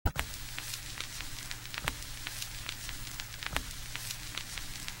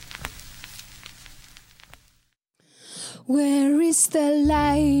Where is the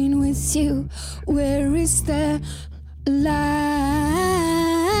line with you? Where is the line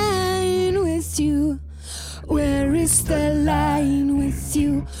with you? Where is the line with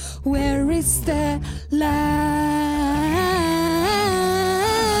you? Where is the line?